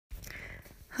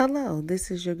Hello,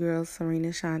 this is your girl Serena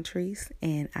Chantrice,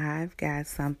 and I've got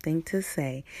something to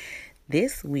say.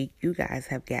 This week, you guys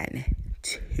have gotten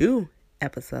 2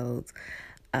 episodes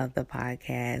of the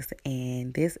podcast,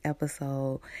 and this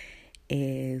episode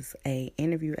is a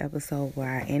interview episode where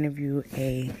I interview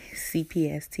a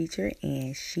CPS teacher,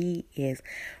 and she is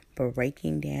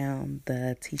breaking down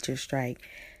the teacher strike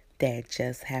that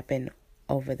just happened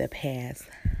over the past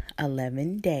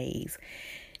 11 days.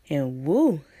 And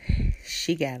woo,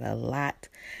 she got a lot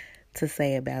to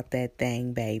say about that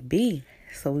thing, baby.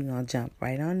 So we're going to jump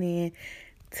right on in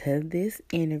to this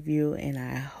interview, and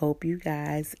I hope you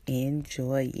guys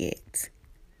enjoy it.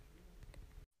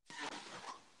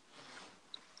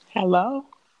 Hello.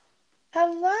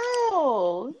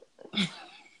 Hello.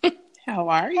 How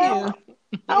are you?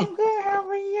 I'm good. How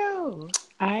are you?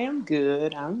 I am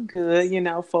good. I'm good.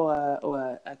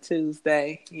 For a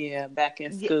Tuesday. Yeah, back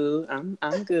in Yeah. school. I'm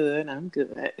good. I'm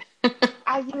good.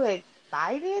 Are you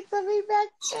excited to be back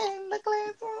in the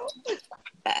classroom?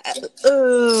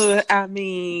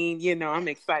 I'm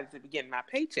excited to be getting my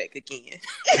paycheck again.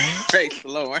 Praise the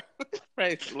Lord.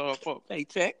 Praise the Lord for a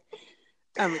paycheck.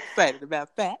 I'm excited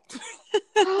about that.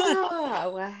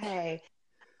 Oh, well, hey,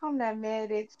 I'm not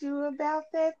mad at you about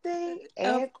that thing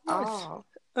Of at course. all.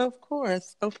 Of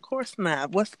course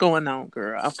not. What's going on,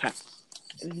 girl? Okay.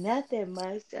 Nothing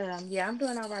much. Yeah, I'm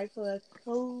doing all right for a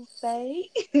Tuesday.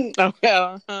 Okay.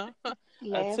 Uh-huh.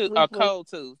 Last A week was cold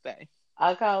Tuesday.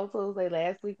 a cold Tuesday.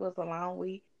 Last week was a long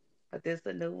week, but this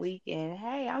a new week, and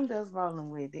hey, I'm just rolling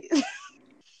with it.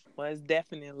 Well, it's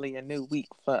definitely a new week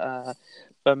for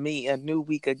me. A new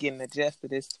week of getting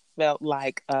adjusted. It felt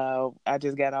like I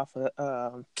just got off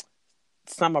a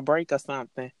summer break or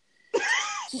something.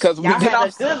 Because Y'all we've been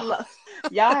had a off.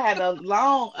 y'all had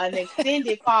an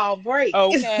extended fall break.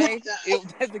 Okay,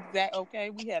 that's exact. Okay,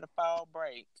 we had a fall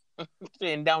break.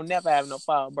 And don't never have no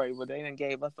fall break, but they done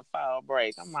gave us a fall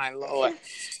break. I'm like, Lord,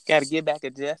 got to get back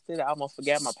adjusted. I almost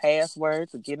forgot my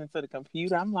password to get into the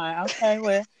computer. I'm like, okay,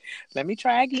 well, let me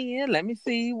try again. Let me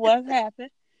see what happened.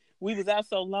 We was out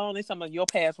so long. They some of your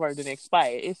password didn't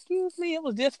expire. Excuse me, it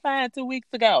was just fine 2 weeks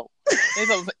ago.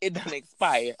 It done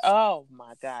expired. Oh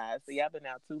my God! See, I've been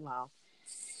out too long.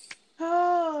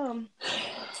 um,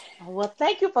 well,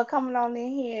 thank you for coming on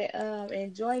in here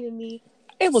and joining me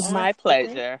It was on my today.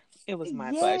 pleasure. It was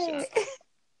my Yeah. pleasure.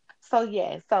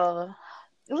 So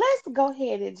let's go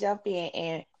ahead and jump in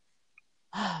and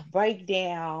break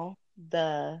down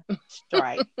the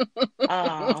strike.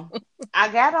 Um, I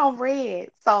got on red,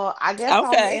 so I guess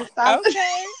Okay,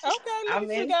 okay. Let me I'm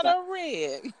see. in Got so-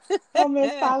 a I'm in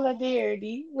red.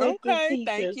 solidarity with the Okay,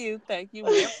 teachers. thank you.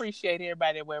 We appreciate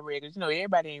everybody that wear red. Cause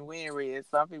everybody ain't wearing red.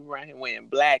 Some people around here wearing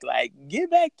black. Like, get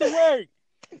back to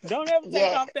work. Don't ever take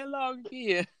Yeah, off that long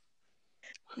again.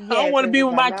 I don't yes, want to it be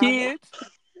was with a my lot of kids.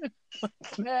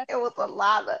 it was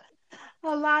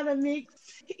a lot of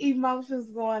mixed emotions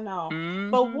going on.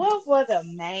 But Mm-hmm. what were the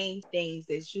main things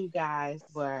that you guys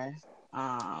were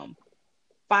um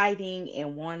fighting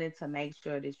and wanted to make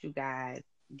sure that you guys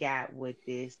got with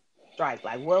this strike?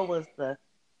 Like, what was the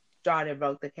straw that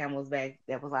broke the camel's back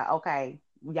that was like, okay,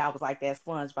 y'all was like that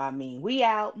SpongeBob meme. We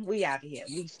out of here.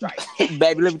 We strike.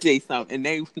 Baby, let me tell you something. And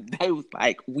they was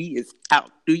like, we is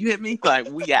out. Do you hear me? Like,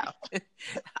 we out.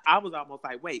 I was almost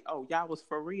like, wait, oh, y'all was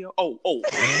for real?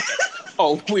 Okay.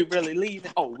 Oh, we really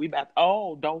leaving? Oh, we about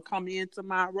oh, don't come in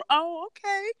tomorrow. Oh,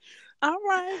 okay. All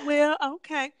right. Well,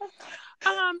 okay.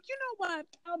 You know what?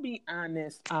 I'll be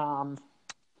honest.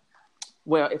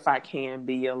 Well, if I can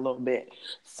be a little bit.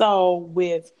 So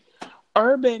with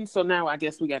urban, so now I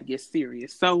guess we got to get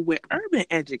serious. So with urban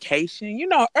education,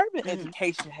 urban Hmm.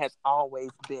 education has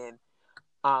always been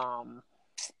um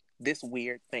this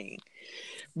weird thing Okay.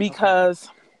 because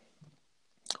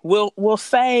we'll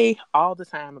say all the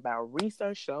time about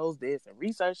research shows this and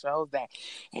research shows that,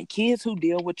 and kids who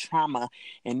deal with trauma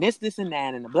and this and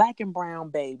that, and the black and brown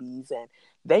babies, and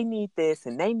they need this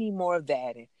and they need more of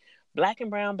that, and black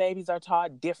and brown babies are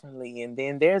taught differently, and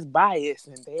then there's bias,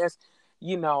 and there's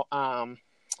you know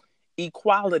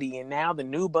equality, and now the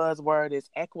new buzzword is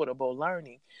equitable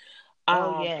learning.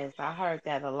 Oh um yes, I heard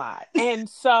that a lot. and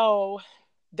so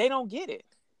they don't get it.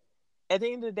 At the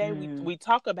end of the day, we Mm. we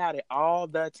talk about it all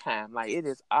the time. Like,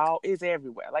 it's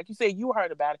everywhere. Like you said, you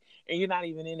heard about it, and you're not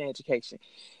even in education,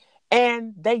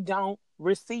 and they don't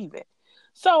receive it.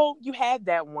 So you had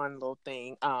that one little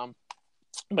thing.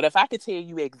 But if I could tell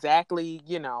you exactly,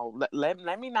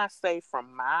 let me not say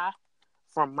from my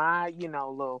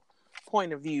little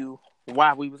point of view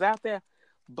why we was out there,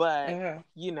 but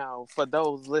Uh-huh. for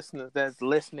those listeners that's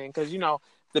listening, because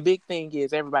the big thing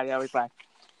is everybody always like,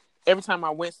 every time I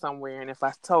went somewhere, and if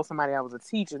I told somebody I was a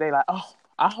teacher, they like, oh,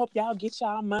 I hope y'all get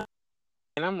y'all money.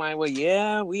 And I'm like, well,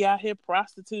 yeah, we out here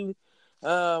prostituting,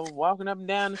 walking up and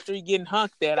down the street getting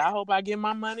hunked at. I hope I get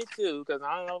my money too, because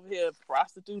I'm over here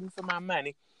prostituting for my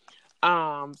money.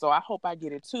 So I hope I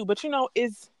get it too. But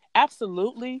it's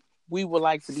absolutely, we would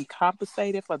like to be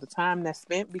compensated for the time that's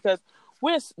spent, because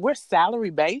we're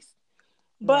salary based,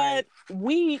 but Right.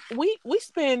 we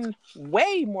spend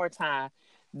way more time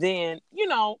than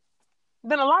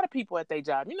than a lot of people at their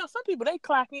job. Some people, they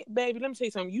clock in, baby. Let me tell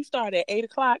you something. You start at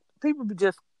 8:00, people be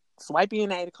just swiping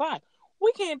in at 8:00.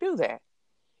 We can't do that.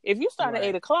 If you start at Right.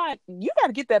 8:00, you got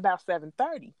to get there about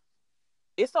 7:30.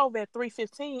 It's over at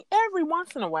 3:15. Every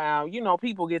once in a while,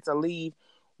 people get to leave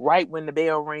right when the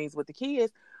bell rings with the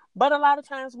kids, but a lot of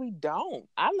times we don't.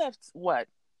 I left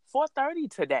 4:30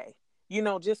 today.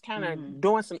 Just kind Mm-hmm. of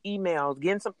doing some emails,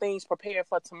 getting some things prepared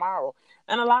for tomorrow,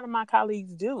 and a lot of my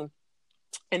colleagues do.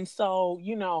 And so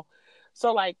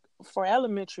like for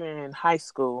elementary and high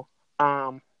school,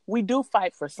 we do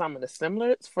fight for some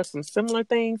similar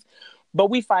things, but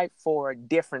we fight for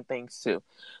different things too.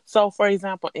 So for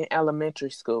example, in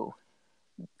elementary school,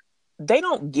 they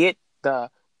don't get the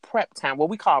prep time, what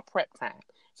we call prep time.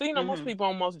 So most Mm-hmm. people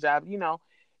on most jobs,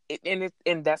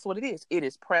 and that's what it is. It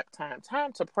is prep time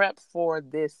to prep for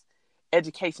this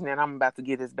education that I'm about to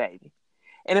give this baby.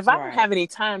 And if I don't Right. have any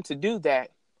time to do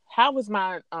that, how is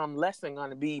my lesson going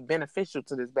to be beneficial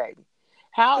to this baby?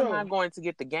 How am I True. going to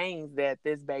get the gains that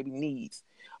this baby needs?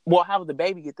 Well, how will the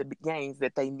baby get the gains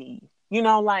that they need?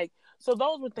 So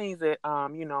those were things that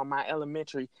my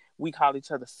elementary, we call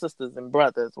each other sisters and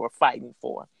brothers, were fighting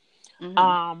for.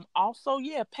 Mm-hmm. Also,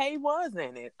 yeah, pay was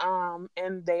in it.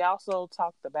 And they also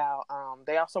talked about,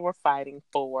 they also were fighting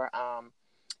for,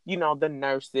 the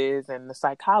nurses and the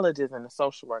psychologists and the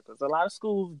social workers. A lot of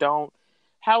schools don't.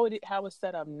 How it's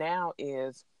set up now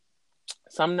is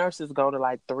some nurses go to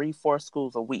like 3-4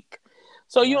 schools a week,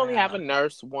 so you only have a Wow.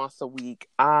 nurse once a week.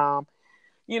 Our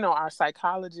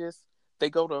psychologists, they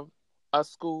go to a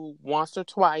school once or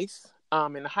twice.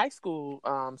 In the high school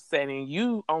setting,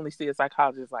 you only see a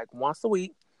psychologist like once a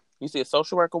week. You see a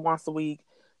social worker once a week.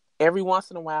 Every once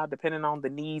in a while, depending on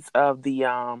the needs of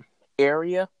the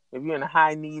area. If you're in a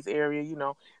high needs area,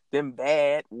 them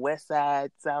bad west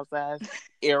side, south side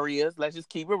areas. Let's just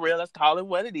keep it real. Let's call it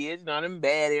what it is. Them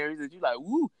bad areas that you like,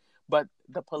 woo. But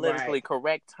the Right. politically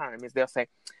correct term is, they'll say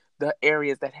the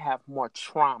areas that have more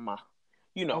trauma.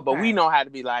 But we Okay. know how to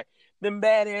be like, them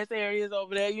bad ass areas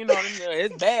over there,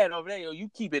 it's bad over there. You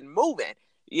keep it moving.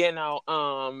 Daylight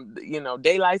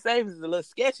savings is a little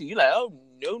sketchy. You like, oh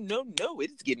no, no, no,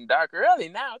 it's getting dark early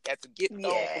now. Got to get on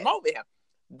from Yes. over here.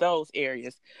 Those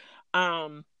areas,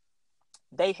 um,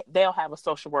 they'll have a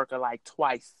social worker like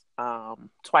twice a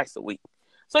week.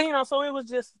 So so it was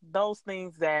just those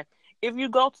things that if you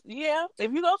go to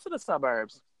the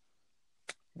suburbs,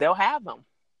 they'll have them.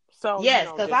 So Yes,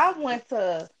 because just I went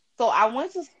to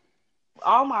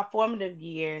all my formative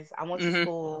years. I went to mm-hmm,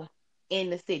 school in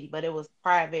the city, but it was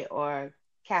private or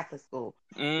Catholic school.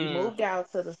 We mm, moved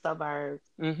out to the suburbs.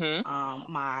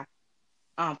 mm-hmm, My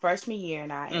freshman year,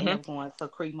 and I ended mm-hmm. up going to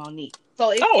Cremonique. So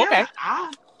it's Oh, kind okay. of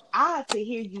odd to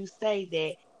hear you say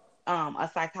that a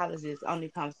psychologist only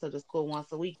comes to the school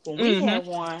once a week when we Mm-hmm. had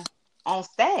one on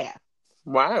staff.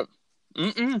 Wow.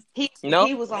 Mm-mm. He Nope.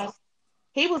 he was on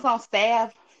he was on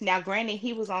staff. Now, granted,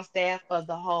 he was on staff for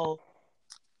the whole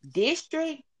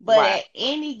district, but Right. at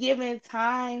any given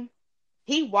time,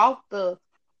 he walked the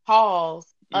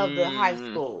halls of the high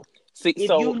Mm. school. See, If you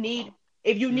so, need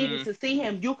if you needed mm. to see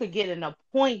him, you could get an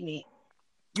appointment.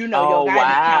 Your Oh,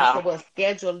 guidance wow. counselor will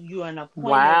schedule you an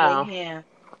appointment with Wow. him.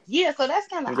 Yeah, so that's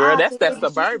kind of Girl, odd that's to hear that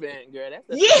that you could. suburban. Girl, that's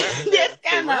that Yeah, suburban that's living. See,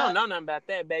 kind we don't of know nothing about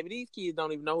that, baby. These kids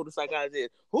don't even know who the psychologist is.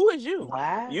 Who is you?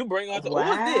 wow, You bring us,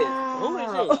 who is this? Who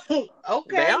is wow. you? They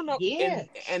Okay, don't know, yeah.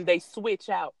 and they switch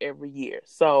out every year.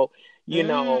 So, the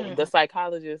Mm,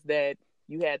 psychologist that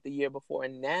you had the year before,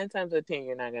 9 times out of 10,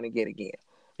 you're not gonna get again.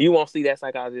 You won't see that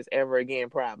psychologist ever again,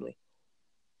 probably.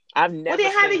 I've well, never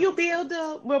then how do seen you build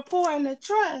the rapport and the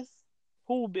trust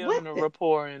who with building a it?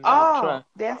 rapport and Oh, trust.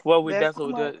 that's Well, that's that's so what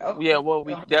we much. do. Yeah,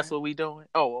 Okay, okay, that's what we doing.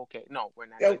 Oh, okay. No, we're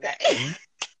not doing that. okay,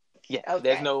 Yeah,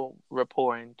 there's okay, no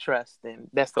rapport and trust, and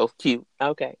that's so cute.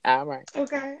 Okay, all right,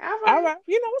 okay. All all right. right.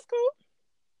 It's cool.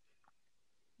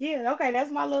 Yeah, okay.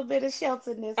 That's my little bit of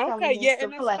shelteredness Okay, coming yeah, into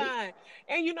and that's play. fine.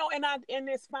 And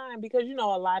it's fine because a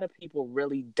lot of people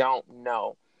really don't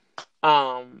know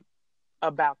um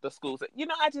about the schools.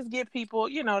 I just get people,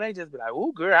 they just be like,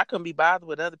 "Oh, girl, I couldn't be bothered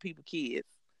with other people's kids."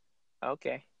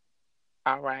 Okay,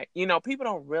 all right. People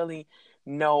don't really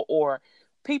know, or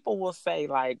people will say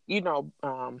like,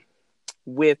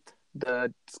 with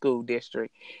the school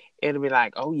district, it'll be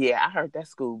like, oh yeah, I heard that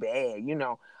school bad,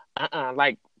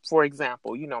 like, for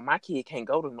example, my kid can't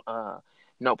go to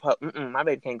no my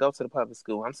baby can't go to the public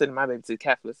school. I'm sending my baby to the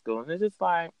Catholic school, and it's just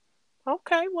like,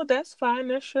 okay, well, that's fine.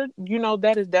 That should,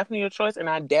 that is definitely your choice, and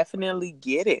I definitely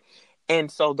get it.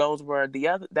 And so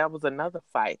that was another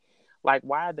fight. Like,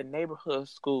 why are the neighborhood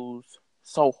schools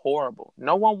so horrible?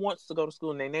 No one wants to go to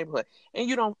school in their neighborhood. And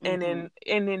you don't, and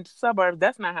in suburbs,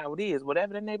 that's not how it is.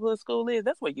 Whatever the neighborhood school is,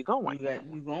 that's where you're going.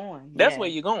 You going. That's where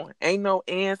Yes. you're going. Ain't no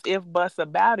ands, if, buts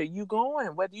about it. You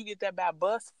going. Whether you get that by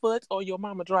bus, foot, or your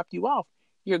mama drop you off,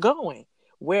 you're going.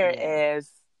 Whereas,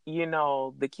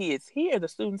 the kids here, the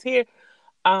students here,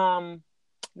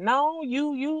 no,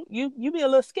 you be a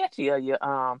little sketchy of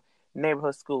your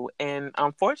neighborhood school. And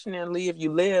unfortunately,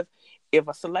 if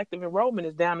a selective enrollment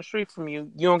is down the street from you,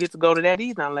 you don't get to go to that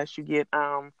either unless you get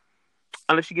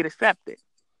accepted.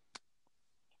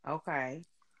 Okay.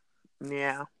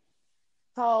 Yeah.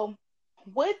 So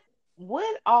with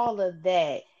all of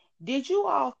that, did you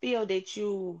all feel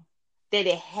that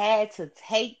it had to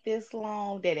take this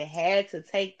long, that it had to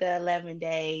take the 11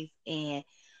 days, and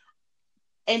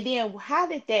then how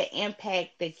did that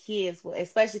impact the kids,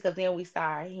 especially because then we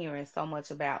started hearing so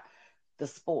much about the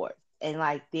sports. And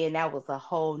like then that was a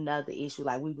whole nother issue.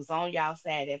 Like we was on y'all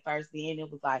side at first, then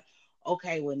it was like,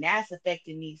 okay, well now it's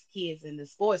affecting these kids in the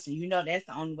sports. And that's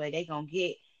the only way they gonna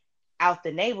get out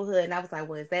the neighborhood. And I was like,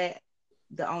 well, is that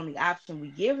the only option we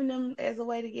giving them as a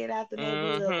way to get out the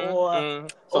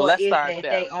neighborhood, So or let's is start that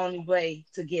there. they only way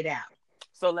to get out?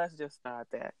 So let's just start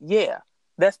that. Yeah,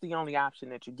 that's the only option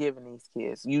that you're giving these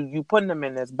kids. You putting them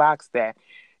in this box that,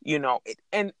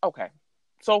 and okay.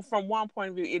 So from one point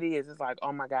of view, it's like,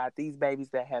 oh my God, these babies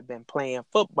that have been playing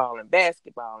football and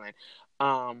basketball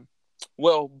and,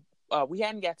 well, we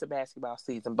hadn't got to basketball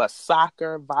season, but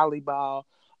soccer, volleyball,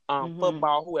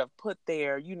 football, who have put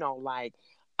their, like,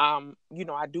 I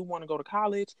do want to go to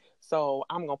college, so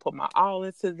I'm going to put my all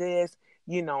into this,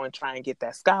 and try and get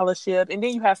that scholarship. And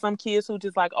then you have some kids who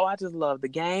just like, oh, I just love the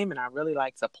game and I really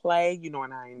like to play,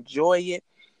 and I enjoy it.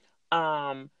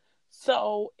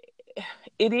 So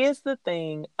it is the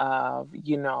thing of,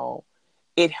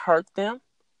 it hurt them.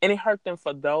 And it hurt them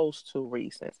for those two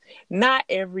reasons. Not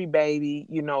every baby,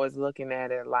 is looking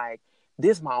at it like,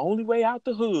 this is my only way out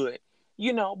the hood.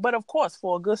 But of course,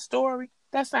 for a good story,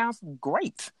 that sounds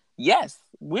great. Yes,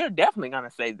 we're definitely going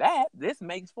to say that. This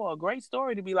makes for a great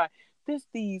story to be like,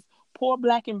 these poor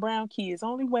black and brown kids'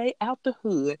 only way out the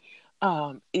hood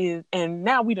is, and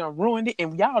now we done ruined it,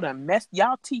 and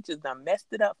y'all teachers done messed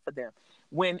it up for them.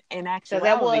 When in So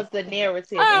that actuality, was the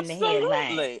narrative in the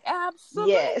headline.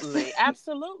 Yes.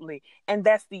 Absolutely. And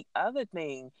that's the other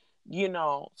thing,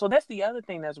 so that's the other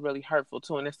thing that's really hurtful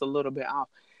too, and it's a little bit off.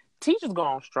 Teachers go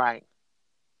on strike.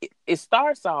 It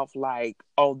starts off like,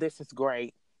 oh, this is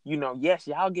great. Yes,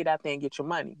 y'all get out there and get your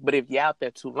money. But if you're out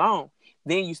there too long,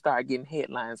 then you start getting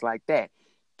headlines like that.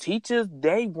 Teachers,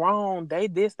 they wrong, they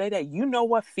this, they that. You know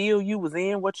what field you was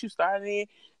in, what you started in.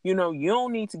 You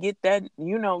don't need to get that.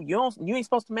 You ain't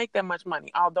supposed to make that much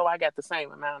money. Although I got the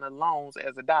same amount of loans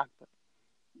as a doctor.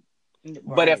 Right.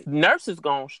 But if nurses go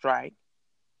on strike,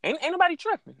 ain't nobody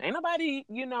tripping. Ain't nobody,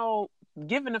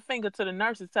 giving a finger to the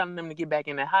nurses telling them to get back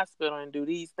in the hospital and do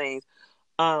these things.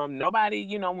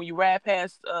 Nobody, when you ride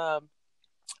past a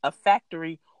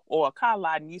factory or a car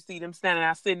lot and you see them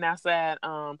sitting outside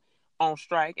on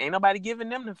strike, ain't nobody giving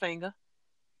them the finger.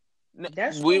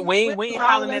 That's we true. ain't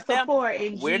hollering at them. Support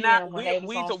in We're not GM when they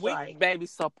was on we strike. baby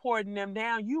supporting them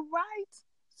down. You right.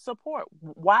 Support.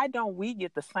 Why don't we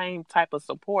get the same type of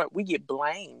support? We get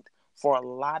blamed for a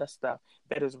lot of stuff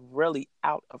that is really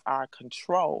out of our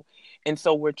control. And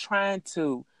so we're trying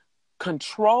to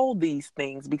control these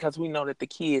things because we know that the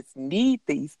kids need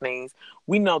these things.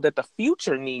 We know that the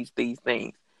future needs these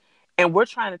things. And we're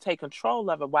trying to take control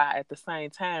of it while at the same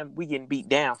time we getting beat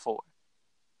down for it.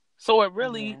 So it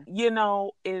really,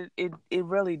 it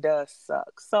really does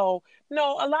suck. So,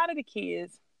 no, a lot of the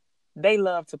kids, they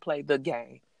love to play the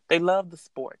game. They love the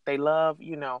sport. They love, what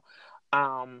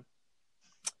do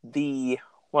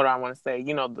I want to say?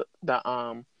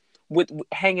 With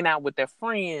hanging out with their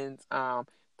friends.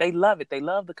 They love it. They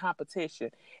love the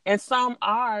competition. And some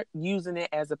are using it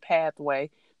as a pathway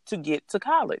to get to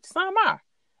college. Some are.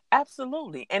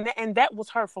 Absolutely. And that was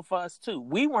hurtful for us too.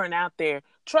 We weren't out there,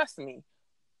 trust me.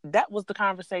 That was the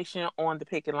conversation on the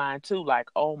picket line too. Like,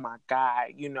 oh my God,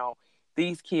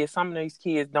 some of these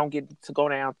kids don't get to go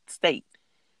down state.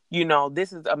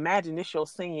 Imagine this your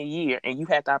senior year and you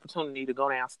had the opportunity to go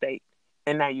down state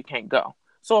and now you can't go.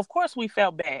 So of course we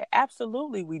felt bad.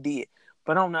 Absolutely we did.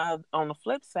 But on the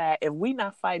flip side, if we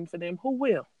not fighting for them, who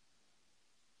will?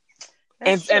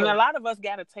 That's And a true. lot of us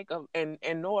got to take a, and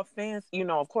no offense,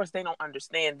 of course they don't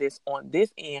understand this on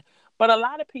this end, but a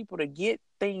lot of people, to get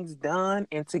things done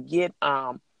and to get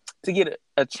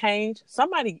a change,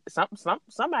 somebody got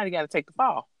to take the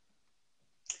fall.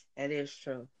 That is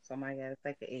true. Somebody got to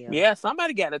take an L. Yeah,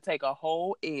 somebody got to take a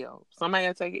whole L. Somebody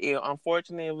got to take an L.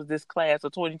 Unfortunately, it was this class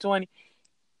of 2020,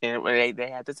 and they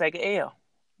had to take an L.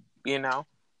 You know,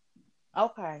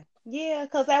 Okay. Yeah,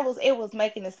 because it was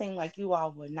making it seem like you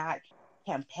all were not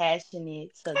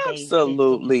compassionate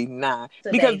absolutely not.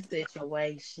 to their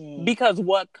situation. Because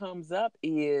what comes up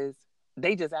is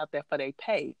they just out there for their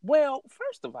pay. Well,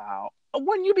 first of all,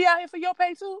 wouldn't you be out here for your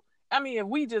pay too? I mean,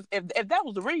 if that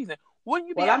was the reason, wouldn't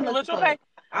you be Well, out here with your pay?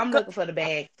 I'm looking for the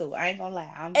bag too. I ain't gonna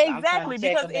lie. I'm trying to Exactly,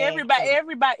 check because a bag too.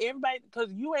 everybody,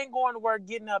 because you ain't going to work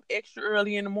getting up extra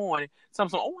early in the morning. Oh,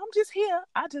 I'm just here.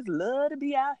 I just love to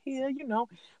be out here,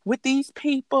 with these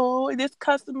people, this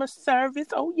customer service.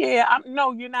 Oh yeah,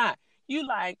 no, you're not. You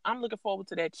like, I'm looking forward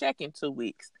to that check in 2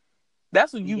 weeks.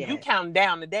 That's what you Yes. counting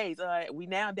down the days. We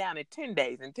now down at 10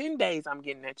 days. In 10 days, I'm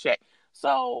getting that check.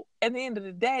 So at the end of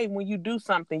the day, when you do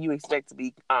something, you expect to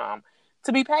be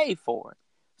paid for it.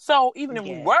 So even if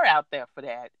we Yes. were out there for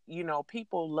that,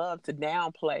 people love to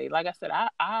downplay. Like I said,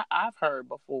 I've heard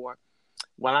before.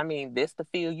 Well, I mean, this the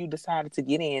field you decided to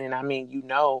get in, and I mean,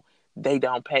 they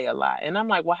don't pay a lot. And I'm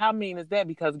like, well, how mean is that?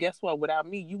 Because guess what? Without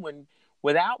me, you wouldn't.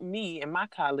 Without me and my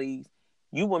colleagues,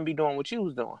 you wouldn't be doing what you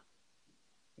was doing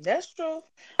That's true.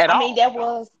 at I mean,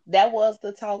 all. that was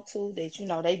the talk too, that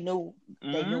they knew what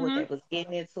Mm-hmm. they was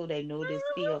getting into. They knew this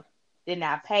field did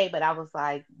not pay, but I was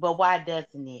like, but why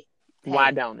doesn't it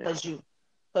Why pay? don't it?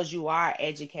 Because you are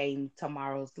educating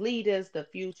tomorrow's leaders, the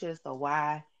future. So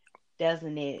why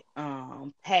doesn't it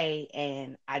pay?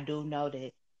 And I do know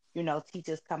that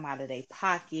teachers come out of their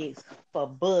pockets for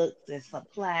books and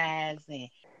supplies, and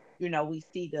we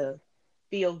see the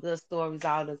feel good stories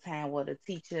all the time where the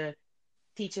teachers,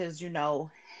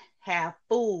 have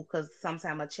food because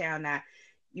sometimes a child not,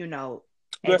 you know,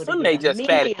 Girl, able to some get they a just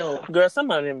fat. meal. Girl, some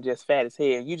of them just fat as hell.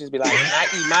 You just be like, and I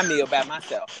eat my meal by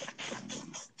myself.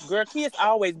 Girl, kids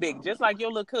always big. Just like your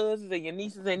little cousins and your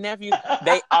nieces and nephews,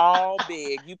 they all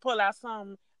big. You pull out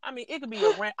some, I mean, it could be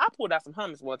a rant. I pulled out some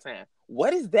hummus one time.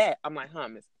 What is that? I'm like,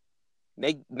 hummus.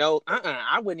 They no,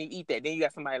 I wouldn't even eat that. Then you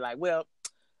got somebody like, well,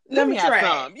 let Let me me have try it.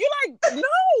 some. You're like,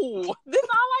 no, this is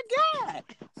all I got.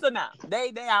 So now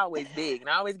they always big and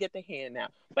I always get the hand now.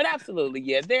 But absolutely,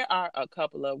 yeah, there are a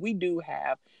couple of, we do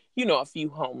have, a few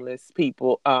homeless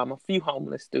people, a few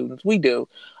homeless students. We do.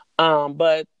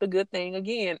 But the good thing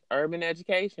again, urban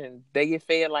education, they get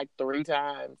fed like 3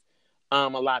 times, a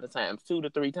lot of times, 2 to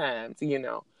 3 times, And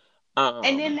then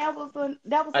um, that was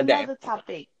a day. another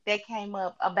topic that came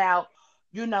up about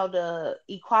the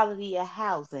equality of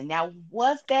housing. Now,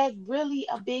 was that really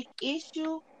a big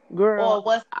issue, Girl, or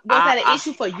was that an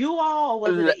issue for you all, or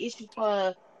was it an issue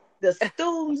for the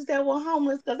students that were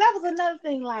homeless? Because that was another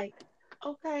thing. Like,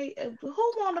 okay,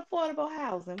 who want affordable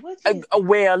housing? What is it?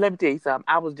 Well, let me tell you something.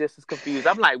 I was just as confused.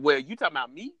 I'm like, well, you talking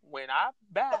about me when I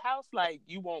buy a house? Like,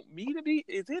 you want me to be?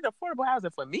 Is it affordable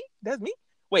housing for me? That's me.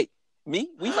 Wait, me?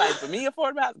 We fighting for me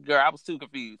affordable housing? Girl, I was too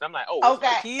confused. I'm like, oh, it's for the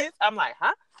Okay, kids. I'm like,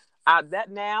 huh? That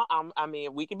now. I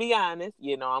mean, we can be honest.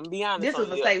 I'm gonna be honest this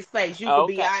is on a you. safe space. You could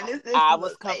be Okay. honest. This I is a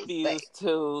was safe space. confused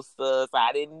too, sis.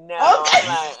 I didn't know. I'm Okay.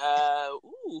 like,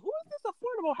 who is this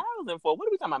affordable housing for? What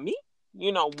are we talking about? Me?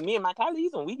 Me and my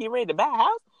colleagues when we get ready to buy a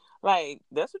house? Like,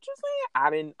 that's what you're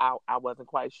saying? I wasn't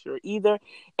quite sure either.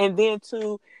 And then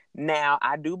too, now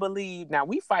I do believe, now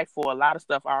we fight for a lot of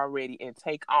stuff already and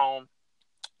take on,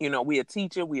 we a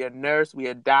teacher, we a nurse, we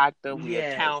a doctor, we a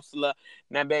Yes. counselor.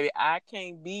 Now, baby, I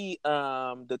can't be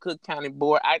the Cook County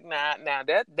Board. Now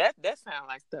that sounds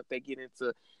like stuff they get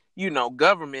into,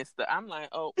 government stuff. I'm like,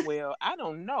 oh well, I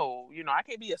don't know. I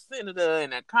can't be a senator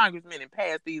and a congressman and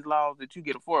pass these laws that you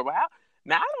get affordable. How?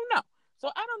 Now I don't know. So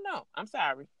I don't know. I'm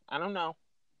sorry. I don't know.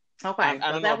 Okay. I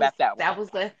Well, don't know about that one. that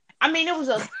was the. I mean, it was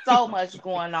just so much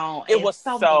going on, It and was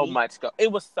so so many. much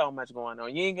it was so much going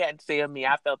on. You ain't got to tell me.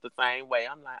 I felt the same way.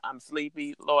 I'm like, I'm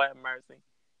sleepy. Lord have mercy.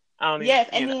 I don't even, Yes,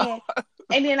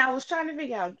 and then I was trying to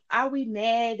figure out: are we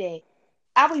mad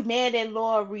that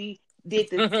Lori did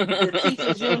the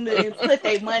teachers union put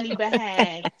their money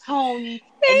behind Tony,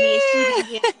 and then she didn't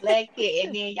get elected,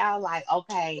 and then y'all like,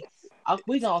 okay,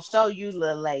 we gonna show you,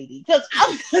 little lady, because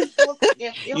I was so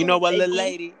You know confused, what, and little then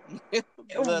lady?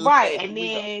 Little right, lady, and we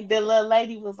go. then the little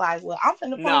lady was like, well, I'm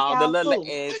finna prank No, y'all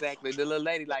too. exactly. The little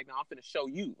lady, like, no, I'm finna show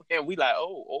you. And we like,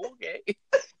 oh, okay.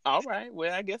 All right.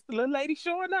 Well, I guess the little lady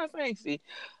showing us, ain't she?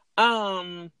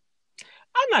 I'm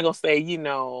not gonna say,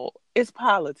 it's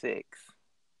politics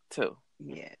too.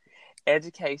 Yeah.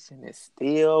 education is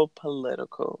still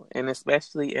political, and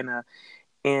especially in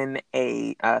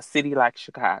a city like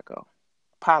Chicago.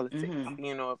 Politics,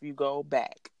 Mm-hmm. if you go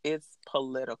back, it's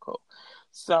political.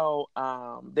 So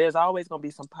there's always gonna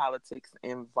be some politics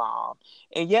involved.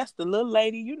 And yes, the little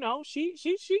lady, she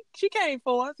came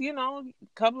for us, a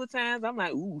couple of times. I'm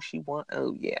like, ooh, she won.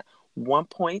 Oh yeah, 1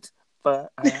 point for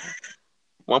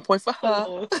 1 point for her.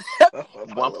 Oh,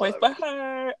 my 1 point Lord. for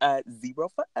her. 0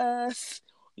 for us.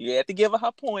 You have to give her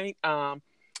her point.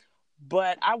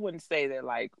 But I wouldn't say that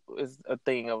like it's a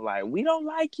thing of like we don't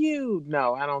like you.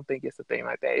 No, I don't think it's a thing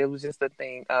like that. It was just a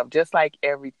thing of just like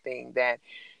everything that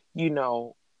you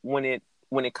know when it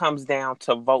comes down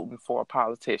to voting for a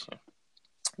politician,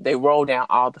 they roll down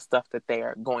all the stuff that they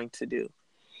are going to do,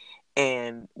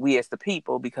 and we as the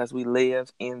people, because we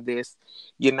live in this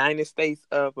United States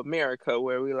of America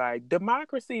where we like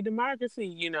democracy, democracy.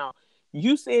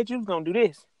 You said you was gonna do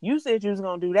this. You said you was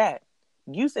gonna do that.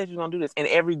 You said you was gonna do this, and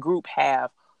every group have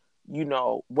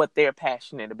what they're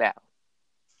passionate about.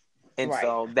 And Right.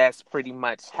 so that's pretty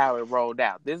much how it rolled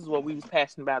out. This is what we was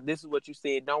passionate about. This is what you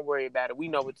said. Don't worry about it. We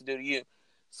know what to do to you.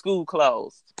 School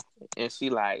closed. And she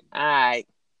like, all right,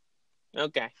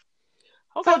 okay.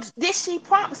 Okay. So did she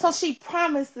promise? So she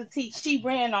promised to teach. She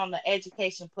ran on the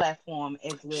education platform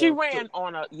as She well too. ran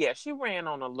on she ran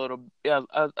on a little,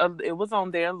 it was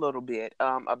on there a little bit,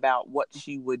 about what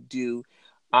she would do,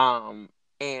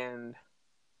 and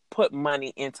put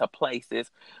money into places,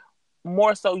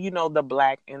 more so, the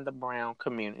black and the brown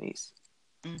communities.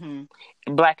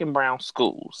 Mm-hmm. Black and brown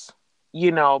schools,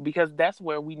 because that's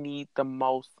where we need the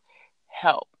most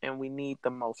help, and we need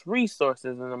the most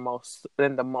resources, and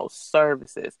the most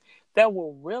services that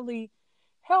will really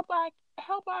help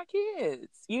our kids,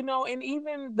 and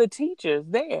even the teachers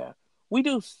there. We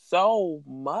do so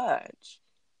much,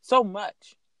 so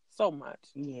much, so much.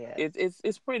 Yes.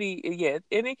 It's pretty, yeah,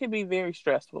 and it can be very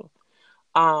stressful.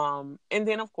 And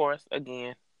then of course,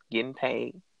 again, getting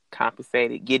paid,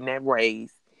 compensated, getting that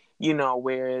raise,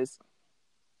 whereas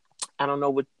I don't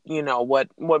know what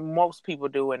most people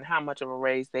do and how much of a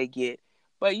raise they get.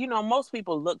 But most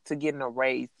people look to getting a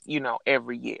raise,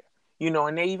 every year.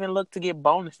 And they even look to get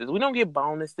bonuses. We don't get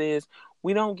bonuses.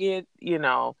 We don't get,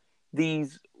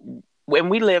 these when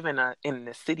we live in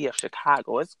the city of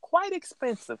Chicago, it's quite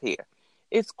expensive here.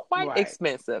 It's quite Right.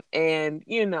 expensive. And,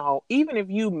 even if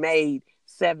you made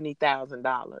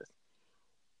 $70,000,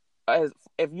 as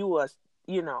if you were,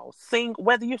 single,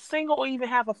 whether you're single or even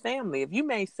have a family, if you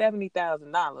made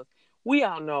 $70,000, we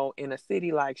all know in a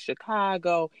city like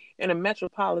Chicago, in a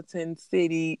metropolitan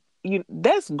city,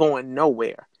 that's going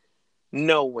nowhere,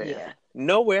 nowhere, Yeah.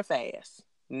 nowhere fast,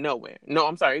 nowhere. No,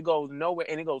 I'm sorry, it goes nowhere,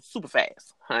 and it goes super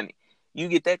fast, honey. You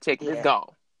get that check, and it's Yeah.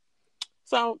 gone.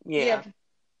 So Yeah. yeah.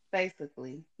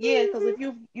 Basically. Yeah. Because Hmm. if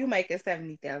you make it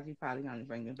 70,000, you probably only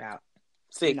bring about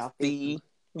 50. 60,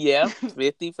 yeah,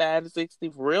 55 to 60.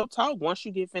 Real talk. Once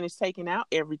you get finished taking out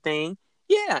everything,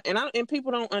 yeah, and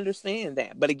people don't understand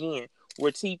that. But again,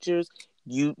 we're teachers.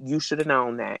 You should have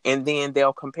known that. And then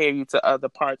they'll compare you to other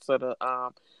parts of the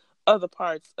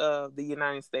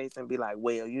United States and be like,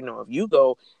 well, if you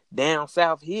go down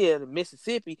south here to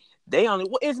Mississippi, they only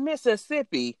it's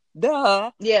Mississippi, duh.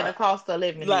 Yeah, the cost of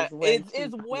living Like is way it's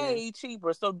cheap. Yeah. way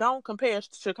cheaper. So don't compare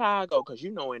Chicago, because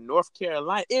in North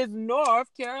Carolina, it's North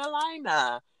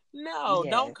Carolina. No,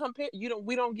 don't Yes. compare.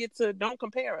 We don't get to. Don't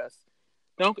compare us.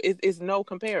 Don't. It's no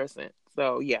comparison.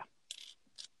 So yeah.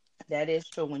 That is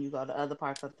true. When you go to other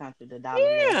parts of the country, the dollar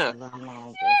lasts a Yeah. little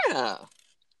longer. Yeah.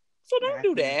 So I don't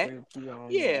do can that. agree with you on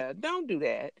that. Yeah, don't do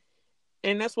that.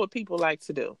 And that's what people like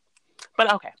to do.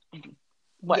 But okay.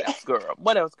 What Yeah. else, girl?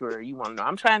 What else, girl? You want to know?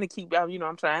 I'm trying to keep,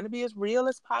 I'm trying to be as real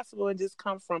as possible and just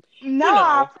come from, No, you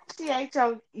I know. appreciate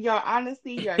your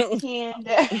honesty, your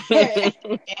candor, and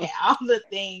all the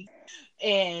things.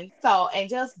 And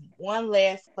just one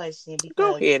last question, Go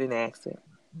because ahead and ask it.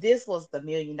 this was the $1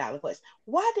 million question.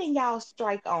 Why didn't y'all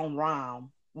strike on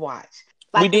Rom Watch?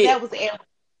 We Like, cause did. that was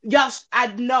y'all. I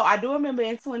know. I do remember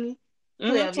in 2012,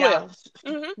 12. y'all.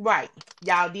 Mm-hmm. Right,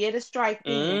 y'all did a strike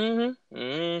then. Mm-hmm.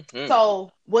 Mm-hmm.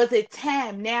 So was it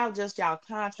time now? Just y'all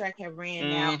contract have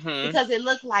ran out, Mm-hmm. because it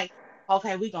looked like,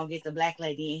 okay, we gonna get the black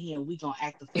lady in here and we gonna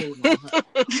act a fool on her.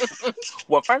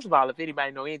 Well, first of all, if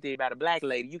anybody know anything about a black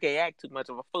lady, you can't act too much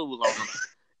of a fool on them.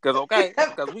 Cause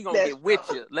we gonna That's get with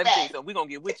true. you. Let me tell you That, something. We gonna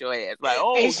get with your ass. Like,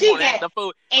 oh, and you she wanna act got the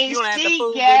fool? and You wanna act the she fool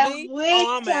with got me? with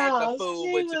Oh, I'm gonna act the her. fool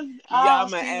She with you. was Yeah, I'm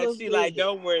gonna she act. was She with like, it.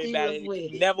 don't worry She about was it.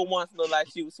 with it. Never once looked like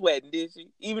she was sweating, did she?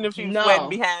 Even if she was sweating No.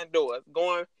 behind doors,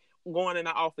 going in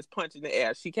the office, punching the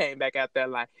air, she came back out there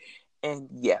like, and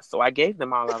yes, so I gave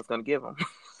them all I was gonna give them.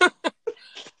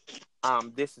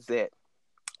 This is it.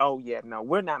 Oh yeah, no,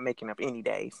 we're not making up any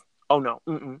days. Oh no,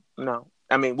 no.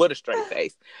 I mean, what a straight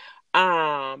face.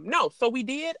 No, so we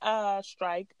did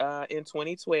strike in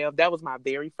 2012. That was my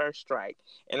very first strike.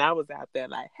 And I was out there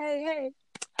like, hey, hey,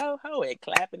 ho ho, and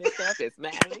clapping and stuff and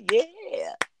smiling.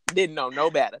 Yeah. Didn't know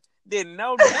no better. Didn't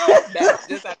know no better.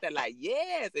 Just out there like,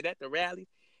 yes, and at the rally.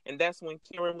 And that's when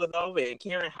Karen was over and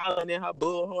Karen hollering in her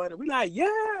bullhorn. And we like,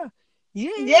 yeah,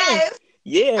 yeah. Yes.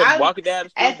 Yeah, I walking down the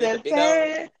street, at just a the big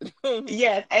time, old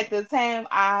yes, at the time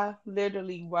I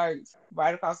literally worked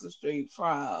right across the street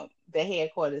from the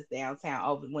headquarters downtown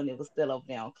over when it was still over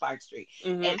there on Clark Street.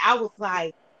 And mm-hmm, I was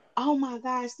like, oh my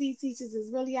gosh, these teachers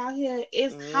is really out here.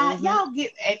 It's hot. mm-hmm. Y'all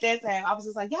get at that time. I was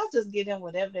just like, y'all just get in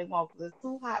whatever they want because it's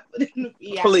too hot for them to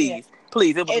be out here. Please,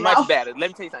 please. It was And much better. Let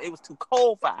me tell you something. It was too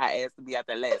cold for our ass to be out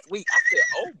there last week. I said,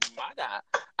 "Oh my god!"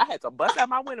 I had to bust out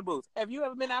my winter boots. Have you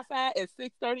ever been outside at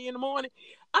 6:30 in the morning?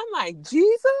 I'm like,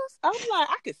 Jesus. I'm like,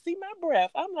 I could see my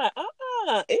breath. I'm like,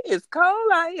 it is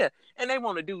cold out here. And they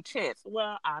want to do chants.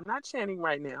 Well, I'm not chanting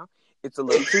right now. It's a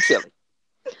little too chilly.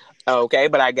 Okay,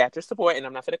 but I got your support, and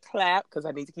I'm not going to clap because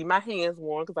I need to keep my hands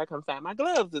warm because I couldn't find my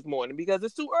gloves this morning because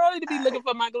it's too early to be looking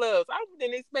for my gloves. I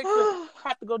didn't expect to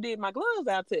have to go dig my gloves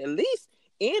out to at least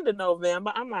end of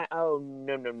November. I'm like, oh,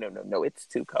 no, it's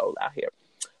too cold out here.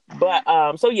 But,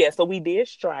 so we did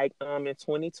strike in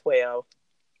 2012,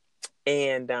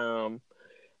 and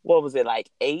what was it, like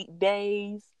 8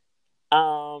 days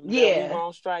that we were yeah.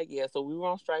 on strike? Yeah, so we were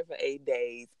on strike for 8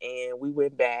 days, and we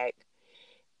went back,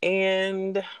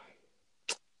 and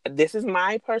this is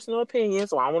my personal opinion,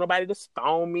 so I don't want nobody to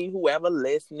stone me, whoever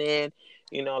listening,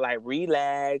 like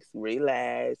relax.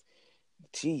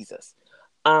 Jesus.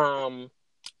 I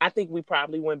think we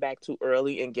probably went back too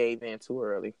early and gave in too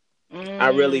early. I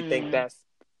really think Mm, that's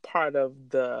part of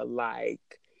the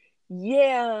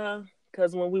yeah,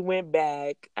 because when we went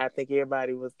back, I think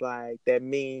everybody was like that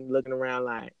meme looking around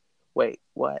like, wait,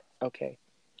 what? Okay.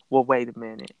 Well, wait a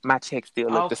minute. My check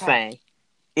still look the okay. same.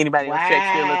 Anybody else check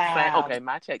still look the same? Wow. Okay,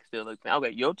 my check still looks the same.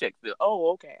 Okay, your check still.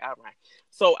 Oh, okay, all right.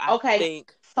 So I Okay,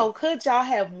 think so could y'all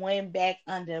have went back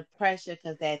under pressure?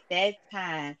 Because at that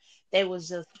time they was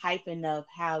just hyping up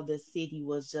how the city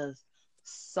was just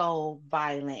so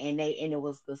violent, and it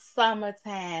was the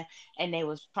summertime, and they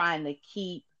was trying to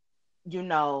keep, you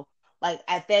know, like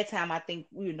at that time I think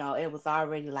it was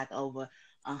already like over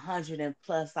 100 and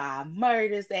plus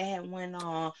murders that had went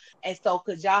on, and so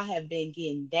could y'all have been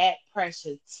getting that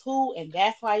pressure too, and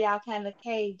that's why y'all kind of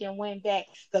caved and went back?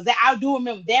 Because I do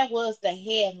remember that was the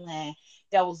headline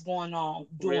that was going on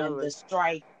during the really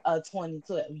strike of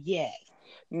 2012. Yes.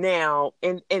 now,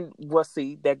 and we'll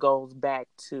see. That goes back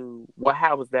to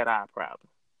how was that our problem?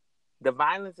 The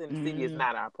violence in the city is Mm,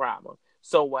 not our problem.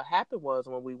 So what happened was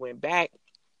when we went back,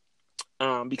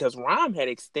 because Rom had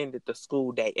extended the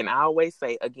school day, and I always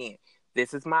say again,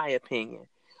 this is my opinion.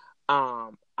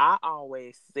 I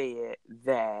always said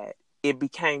that it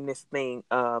became this thing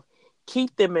of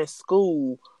keep them in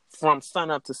school from sun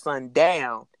up to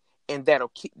sundown, and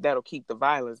that'll keep the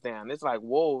violence down. It's like,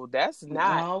 whoa, that's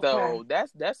not okay. though.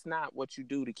 That's not what you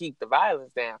do to keep the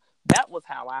violence down. That was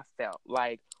how I felt.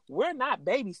 Like we're not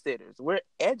babysitters, we're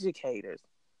educators.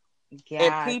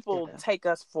 And Gotcha. people take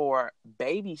us for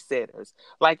babysitters.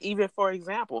 Like even for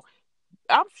example,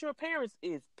 I'm sure parents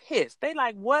is pissed. They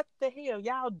like, what the hell?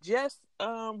 Y'all just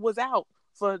was out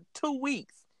for 2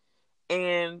 weeks.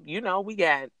 And we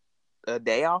got a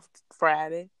day off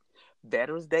Friday,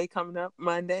 Veterans Day coming up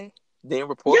Monday, then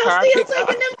report Y'all card still pick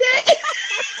taking up. them days?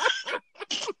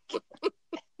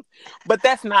 But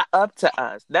that's not up to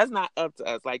us. That's not up to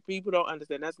us. Like people don't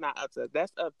understand. That's not up to us.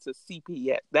 That's up to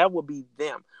CPS. That would be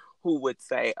them who would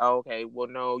say, oh, okay, well,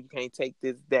 no, you can't take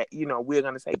this. That we're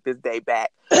gonna take this day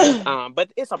back.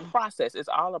 But it's a process. It's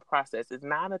all a process. It's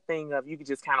not a thing of you can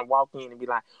just kind of walk in and be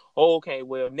like, oh, okay,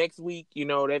 well, next week,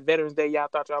 that Veterans Day y'all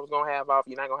thought y'all was gonna have off,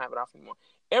 you're not gonna have it off anymore.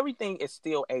 Everything is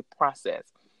still a process.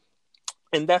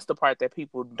 And that's the part that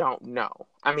people don't know.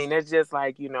 I mean, it's just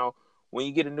like, when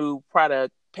you get a new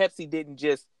product, Pepsi didn't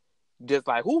just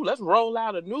like, ooh, let's roll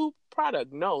out a new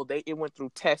product. No, it went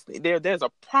through testing. There's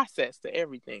a process to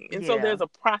everything. And so Yeah. there's a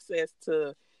process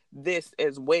to this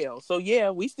as well. So yeah,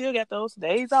 we still got those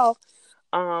days off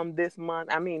this month.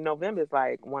 I mean, November is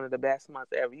like one of the best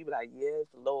months ever. You be like, yes,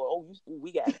 Lord. Oh,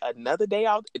 we got another day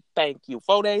off. Thank you.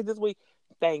 4 days this week.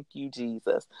 Thank you,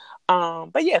 Jesus.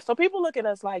 But yeah, so people look at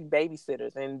us like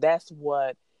babysitters, and that's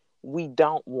what we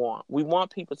don't want. We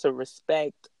want people to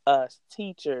respect us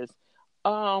teachers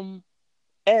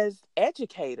as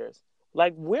educators.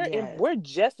 Like Yes. we're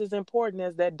just as important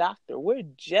as that doctor. We're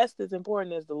just as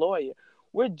important as the lawyer.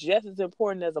 We're just as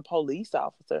important as a police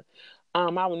officer.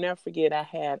 I will never forget I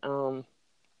had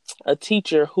a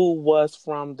teacher who was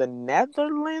from the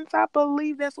Netherlands, I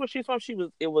believe that's where she's from. She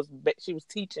was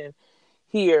teaching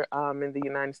here in the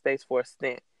United States for a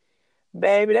stint.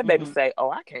 Baby, that baby Mm-hmm. say, "Oh,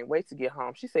 I can't wait to get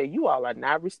home." She said, "You all are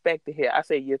not respected here." I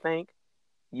said, "You think?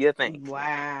 You think?"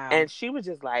 Wow. And she was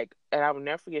just like, and I will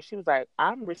never forget, she was like,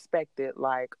 "I'm respected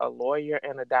like a lawyer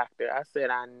and a doctor." I said,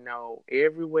 "I know,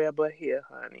 everywhere but here,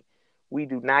 honey. We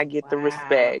do not get the Wow.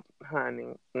 respect,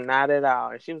 honey. Not at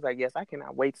all." And she was like, "Yes, I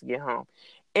cannot wait to get home."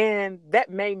 And that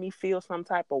made me feel some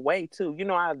type of way too.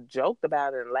 I joked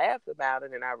about it and laughed about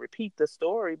it and I repeat the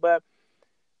story, but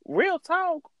real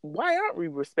talk, why aren't we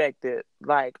respected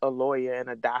like a lawyer and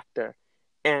a doctor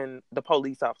and the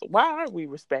police officer? Why aren't we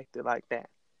respected like that?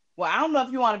 Well, I don't know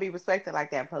if you want to be respected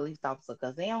like that police officer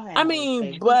because they don't have I no mean,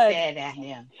 respect. We but sad at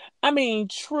him.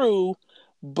 true,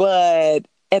 but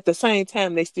at the same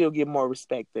time, they still get more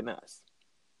respect than us.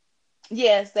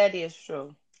 Yes, that is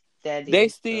true. That They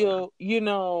is true. still,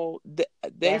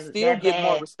 they still That get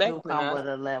more badge respect do than come us. with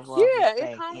a level of Yeah, it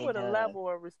respect. comes It with a does. level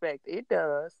of respect. It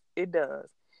does. It does.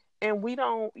 And we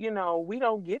don't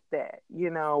get that.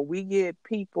 We get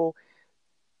people,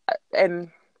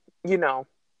 and you know,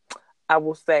 I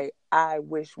will say, I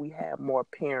wish we had more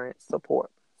parent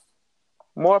support,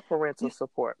 more parental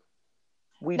support.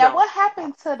 We Now, don't. what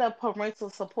happened to the parental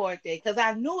support there? Because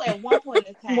I knew at one point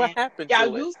in What time, happened y'all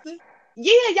to it? used to,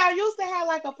 yeah, y'all used to have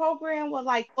like a program where,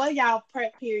 like, for y'all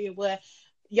prep period, where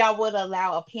y'all would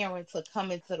allow a parent to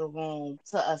come into the room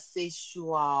to assist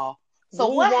you all. So,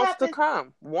 Who what wants to happened?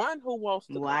 come? One, who wants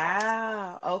to come?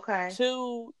 Wow. Okay.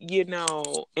 Two,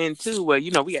 and two, well, we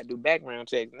got to do background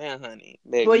checks now, honey.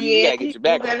 Baby, Well, you got yeah, to get you your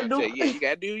do gotta background do. check. Yeah, you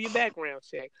got to do your background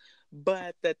check.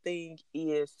 But the thing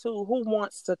is, too, who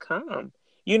wants to come?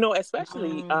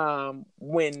 Especially Mm,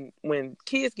 when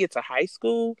kids get to high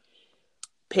school,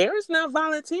 parents not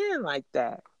volunteering like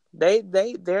that.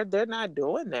 They're not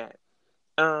doing that.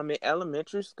 In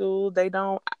elementary school, they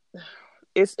don't.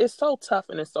 It's so tough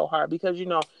and it's so hard because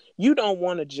you don't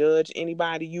want to judge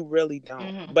anybody. You really don't.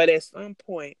 mm-hmm. But at some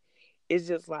point, it's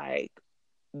just like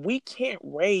we can't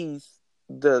raise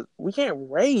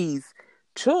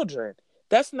children.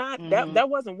 That's not that Mm-hmm. that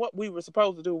wasn't what we were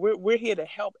supposed to do. We're here to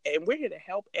help, and we're here to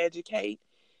help educate,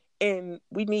 and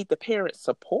we need the parent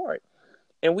support.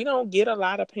 And we don't get a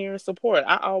lot of parent support.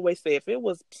 I always say, if it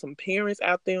was some parents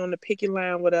out there on the picket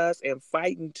line with us and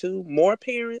fighting too, more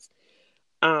parents,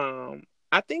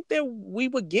 I think that we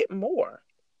would get more.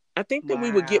 I think that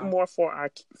we would get Wow. more for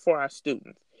our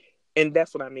students. And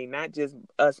that's what I mean, not just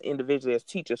us individually as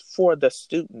teachers, for the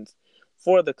students,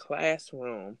 for the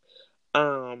classroom.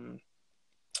 Um,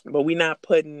 but we not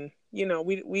putting,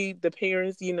 we the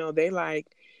parents, they like,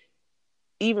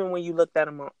 even when you looked at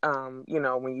them,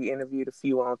 when you interviewed a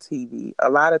few on TV, a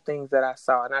lot of things that I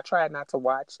saw, and I tried not to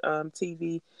watch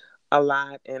TV a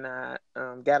lot, and I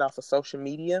got off of social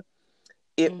media.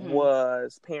 It Mm-hmm.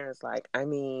 was parents like, I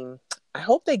mean, I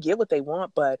hope they get what they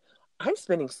want, but I'm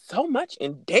spending so much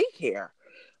in daycare.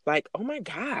 Like, oh my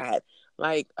God,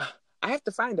 like I have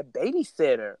to find a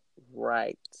babysitter,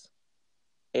 right?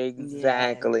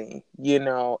 Yes. Exactly.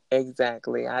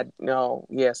 Exactly. I know.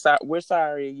 Yeah. We're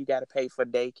sorry you got to pay for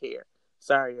daycare.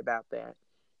 Sorry about that.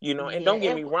 And Yeah. don't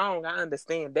get me wrong. I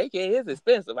understand daycare is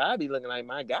expensive. I'd be looking like,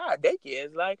 my God, daycare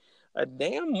is like a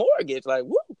damn mortgage. Like,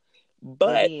 woo. It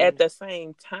But at is. the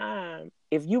same time,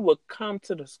 if you would come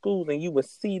to the schools and you would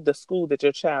see the school that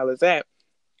your child is at,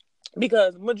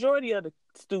 because majority of the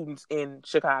students in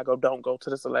Chicago don't go to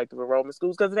the selective enrollment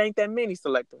schools because it ain't that many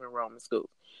selective enrollment schools.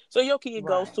 So your kid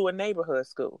goes Right. to a neighborhood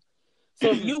school.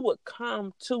 So if you would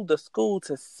come to the school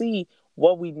to see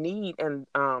what we need and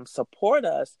support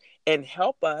us and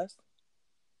help us.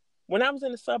 When I was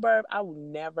in the suburb, I will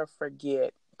never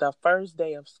forget the first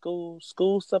day of school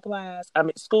supplies. I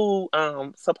mean, school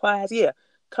supplies. Yeah,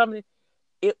 coming.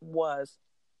 It was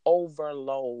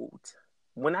overload.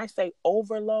 When I say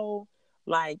overload,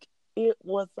 like it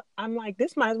was, I'm like,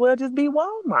 this might as well just be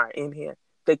Walmart in here.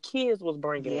 The kids was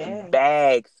bringing in Yeah.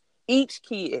 bags. Each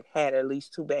kid had at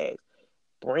least two bags,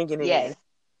 bringing it in. Yes.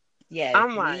 Yes.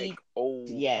 I'm like,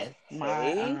 Yes.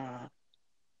 okay.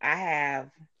 I have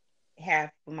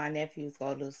half of my nephews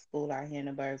go to school out here in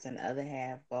the burbs and the other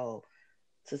half go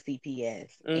to CPS.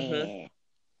 Mm-hmm.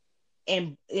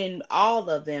 And all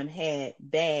of them had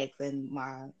bags, and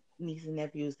my niece and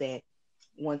nephews that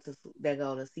go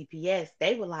to CPS,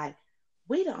 they were like,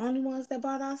 we the only ones that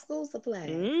bought our school supplies.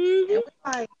 And Mm-hmm.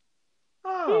 we're like,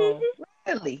 oh, Mm-hmm.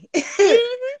 really?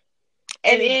 Mm-hmm.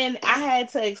 And And it, then I had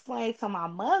to explain to my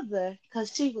mother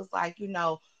because she was like,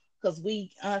 because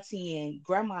we auntie and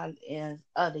grandma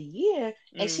of the year,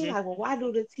 and she Mm-hmm. like, well, why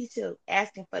do the teacher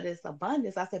asking for this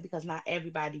abundance? I said because not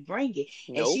everybody bring it,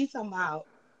 and Nope. she talking about.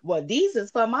 Well, these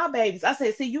is for my babies. I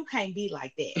said, see, you can't be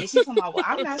like that. And she's talking about, well,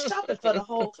 I'm not shopping for the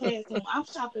whole classroom. I'm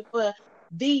shopping for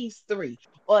these three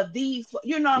or these.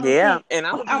 You know what I'm Yeah, saying? and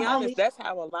I'm gonna be I'm honest. only That's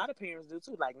how a lot of parents do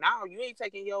too. Like, no, you ain't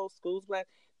taking your school supplies.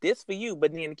 This for you,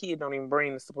 but then the kid don't even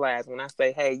bring the supplies. When I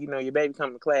say, hey, your baby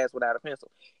come to class without a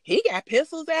pencil, he got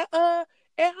pencils at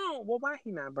home. Well, why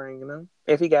he not bringing them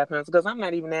if he got pencils? Because I'm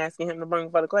not even asking him to bring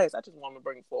them for the class. I just want him to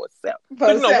bring them for himself.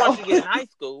 for Because once sale. you get in high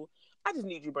school, I just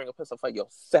need you to bring a pencil for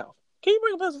yourself. Can you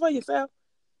bring a pencil for yourself?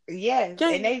 Yes,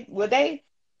 Can and you?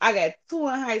 I got two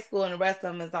in high school, and the rest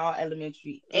of them is all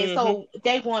elementary. And Mm-hmm. so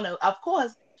they want to, of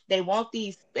course, they want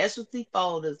these specialty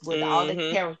folders with all the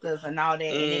Mm-hmm. characters and all that,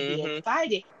 and they be Mm-hmm.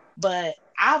 excited. But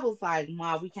I was like,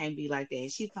 Mom, we can't be like that.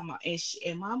 And she's talking about,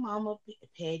 and my mama,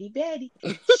 Patty Betty,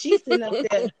 she's sitting up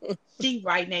there, she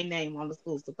writing their name on the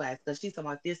school supplies because she's talking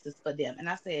about this is for them. And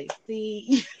I said,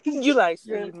 see, You like,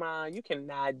 see, you're Mom, you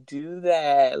cannot do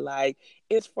that. Like,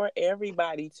 it's for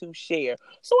everybody to share.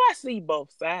 So I see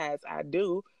both sides. I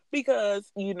do.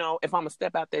 Because, if I'm going to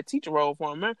step out that teacher role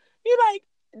for them, you like,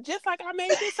 just like I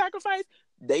made this sacrifice,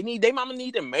 they mama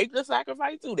need to make the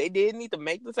sacrifice too. They did need to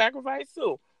make the sacrifice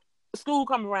too. School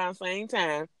come around same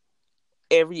time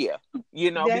every year,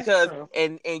 that's because true.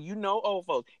 and old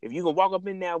folks, if you can walk up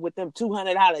in there with them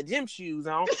 $200 gym shoes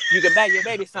on, you can buy your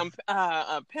baby some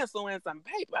a pencil and some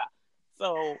paper.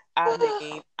 So I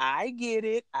mean, I get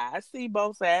it. I see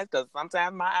both sides because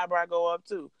sometimes my eyebrow go up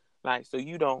too. Like, so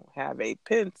you don't have a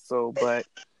pencil, but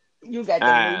You got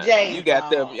them new you J's got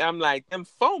them. on. I'm like, them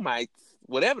foamites,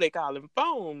 whatever they call them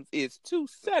foams, is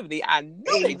 270. I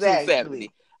know they Exactly.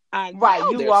 270. I Right.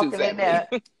 know You they're walking in 270. there.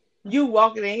 You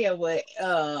walking in here with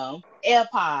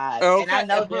AirPods, and I Okay,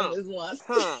 know them is ones.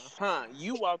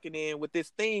 You walking in with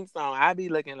this theme song, I be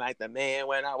looking like the man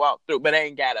when I walk through, but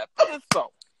ain't got a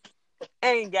pencil.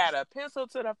 Ain't got a pencil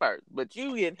to the first. But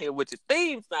you in here with your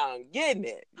theme song, getting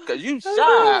it, because you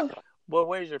sharp. Well,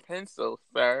 where's your pencil,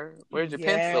 sir? Where's your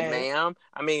pencil, Yes. ma'am?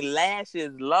 I mean,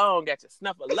 lashes long. Got your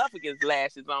snuffleupagus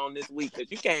lashes on this week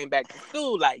because you came back to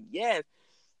school like, yes,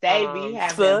 They be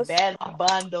having sus, better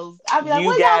bundles. I be like, you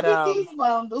where y'all got, get these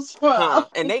bundles from?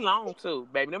 and they long too,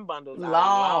 baby. Them bundles are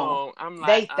Long. long. I'm like,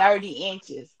 They 30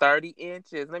 inches. 30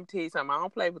 inches. Let me tell you something. I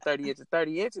don't play with 30 inches.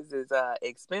 30 inches is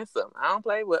expensive. I don't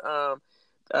play with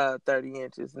 30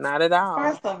 inches. Not at all.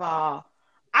 First of all,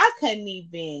 I couldn't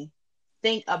even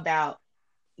think about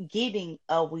getting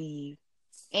a weave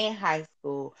in high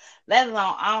school, let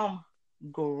alone I'm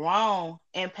grown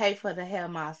and pay for the hair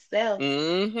myself.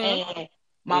 Mm-hmm. And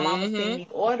my mama seen Mm-hmm. me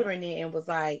ordering it and was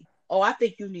like, "Oh, I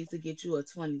think you need to get you a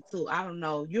 22. I don't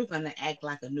know. You're gonna act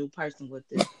like a new person with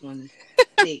this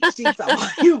 26." She's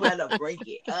like, "You better break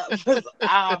it up because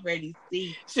I already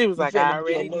see She was you like, I finna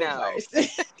be a already new know. person."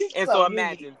 And So so you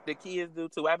need. imagine the kids do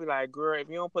too. I'd be like, girl, if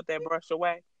you don't put that brush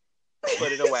away,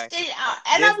 put it away.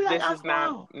 And I This be like, this I'm is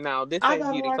not grown. no, this I ain't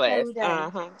go to beauty work class. every day.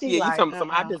 Uh-huh. She Yeah, you like, tell me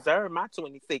something. I uh-uh. deserve my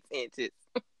 26 inches.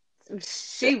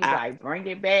 She was I, like, bring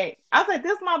it back. I was like,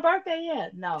 this my birthday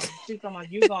yet? No. She's talking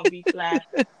about you gonna be fly.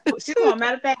 She's gonna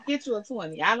matter of fact, get you a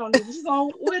 20. I don't even she's gonna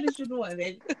what is you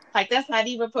doing? Like that's not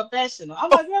even professional.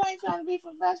 I'm like, girl, I ain't trying to be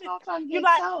professional, I'm trying to You get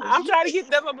like, chose. I'm trying to get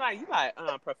that's what I'm like. You like,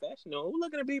 professional. Who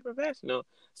looking to be professional?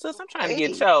 Sis, I'm trying to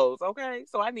get Hey, chose, okay?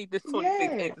 So I need this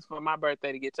 26 yeah, inches for my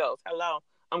birthday to get chose. Hello.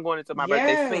 I'm going into my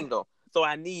birthday yeah, single. So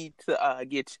I need to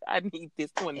I need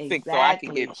this 26 so I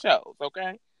can get exactly. chose,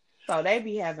 okay? So they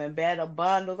be having better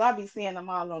bundles. I be seeing them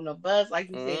all on the bus, like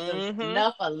you said, them Mm-hmm.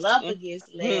 snuffleupagus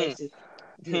lashes.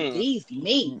 Hmm. These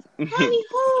me, Hmm. honey,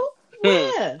 who?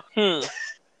 Hmm. Where? Hmm.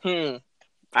 Hmm.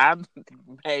 I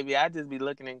baby, I just be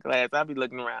looking in class. I be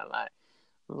looking around like,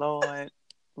 Lord,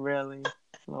 really?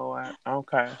 Lord,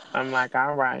 okay. I'm like,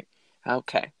 all right,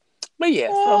 okay. But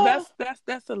yeah, so Oh,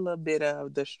 that's a little bit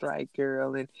of the strike,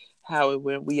 girl, and how it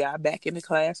went. We are back in the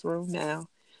classroom now.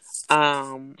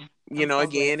 Um, I'm so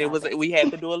glad again, it y'all was back. we had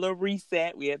to do a little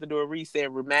reset. We had to do a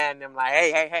reset, remind them like,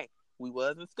 hey, we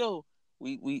was in school.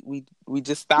 We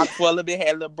just stopped for a little bit, had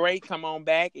a little break. Come on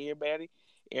back, everybody,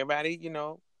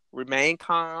 remain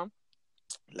calm.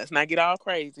 Let's not get all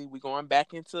crazy. We going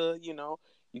back into, you're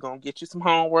gonna get you some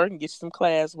homework and get you some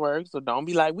classwork. So don't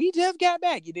be like, we just got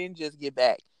back. You didn't just get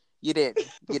back. You didn't.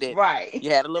 You didn't. Right. You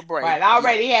had a little break. Right. I You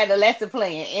already had the lesson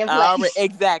plan in already place.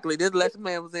 exactly. This lesson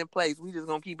plan was in place. We just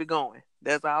gonna keep it going.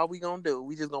 That's all we gonna do.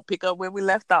 We just gonna pick up where we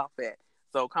left off at.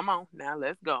 So come on now,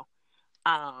 let's go.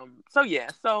 So yeah,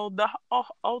 so the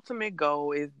ultimate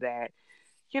goal is that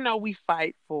we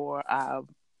fight for our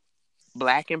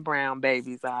Black and brown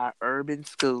babies are urban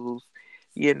schools,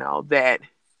 that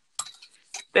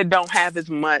don't have as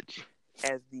much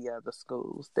as the other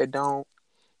schools, that don't,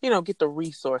 get the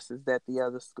resources that the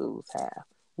other schools have.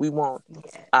 We want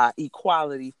Yeah.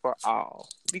 equality for all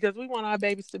because we want our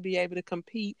babies to be able to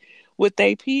compete with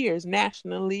their peers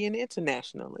nationally and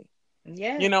internationally.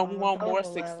 Yes, We on a want more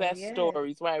global level. success Yes.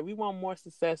 stories, right? We want more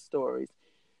success stories.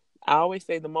 I always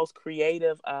say the most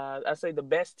creative, I say the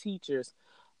best teachers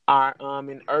are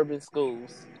in urban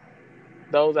schools.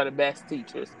 Those are the best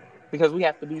teachers because we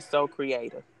have to be so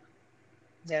creative.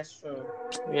 That's true.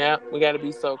 Yeah, we got to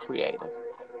be so creative.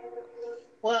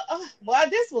 Well,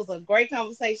 this was a great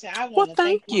conversation. I Well, want to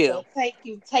thank thank you for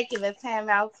you. taking the time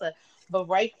out to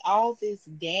break all this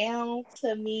down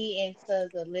to me and to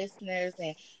the listeners.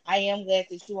 And I am glad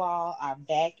that you all are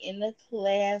back in the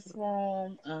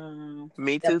classroom.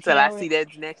 Me The too. Till I see parents,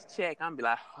 that next check, I'm be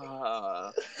like,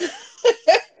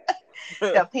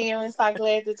 the parents are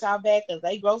glad that y'all back because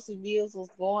they grocery bills was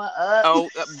going up. oh,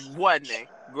 wasn't they?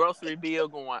 Grocery bill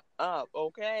going up.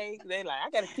 Okay, they like, I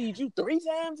gotta feed you 3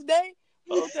 times a day.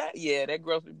 4 times. Yeah, that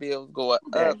grocery bill's going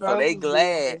Their up. So they grocery bill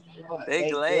glad. is going. They They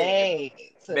glad. glad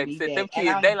to That be said, back, them and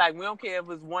kids, they I'm like, we don't care if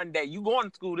it's one day. You going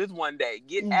to school this one day.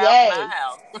 Get out my yes,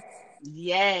 house.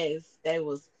 yes. They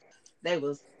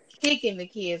was kicking the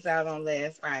kids out on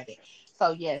last Friday.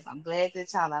 So yes, I'm glad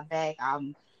that y'all are back.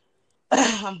 I'm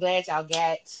I'm glad y'all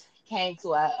came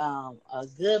to a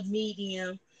good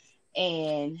medium,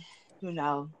 and you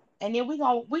know and then we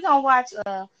gonna watch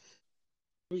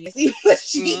see what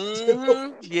she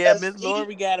do Yeah, because Miss she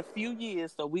Lori got a few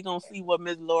years, so we gonna see what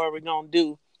Miss Lori gonna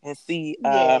do and see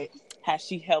yeah how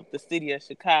she helped the city of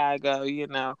Chicago,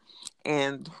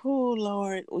 And oh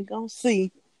Lord, we gonna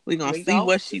see. We gonna we see gonna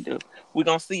what she do. We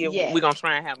gonna see if we yes gonna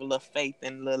try and have a little faith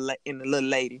in the little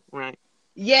lady, right?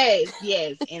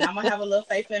 yes, and I'm gonna have a little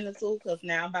faith in it too because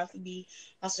now I'm about to be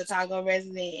a Chicago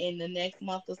resident in the next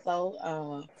month or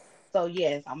so. So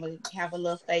yes, I'm gonna have a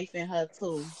little faith in her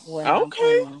too when I'm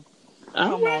Okay. All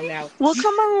come on right. out. Well,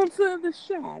 come on to the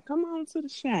Shy. Come on to the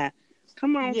Shy.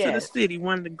 Come on to the Yes, city,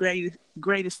 one of the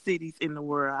greatest cities in the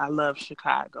world. I love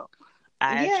Chicago.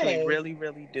 I actually yes. really,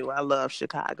 really do. I love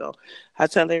Chicago. I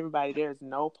tell everybody like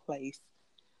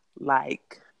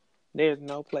there's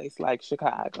no place like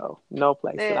Chicago. No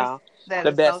place at That's all. that The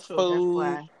is so best true. That's food.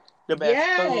 why. The best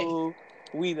Yes, food.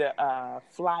 We the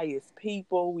flyest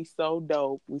people. We so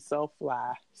dope. We so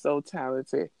fly. So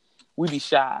talented. We be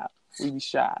shy. We be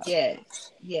shy.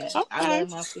 yes, yes. I Okay. love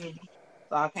my city,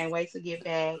 so I can't wait to get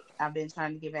back. I've been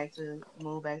trying to get back to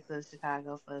move back to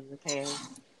Chicago for the past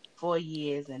 4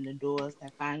 years, and the doors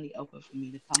have finally opened for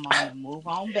me to come on and move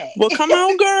on back. Well, come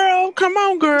on, girl. Come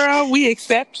on, girl. We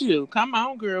accept you. Come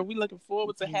on, girl. We looking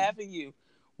forward to having you.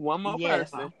 One more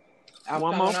Yes, person. I'm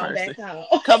One more coming on back person. home.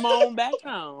 Come on back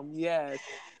home. Yes.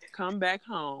 Come back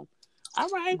home. All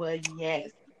right. But yes.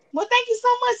 Well, thank you so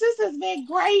much. This has been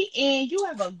great, and you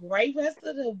have a great rest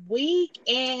of the week.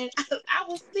 And I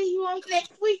will see you on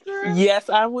next week, girl. Yes,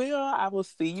 I will. I will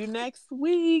see you next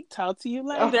week. Talk to you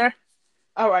Oh, later.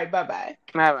 all right. Bye bye.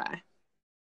 Bye bye.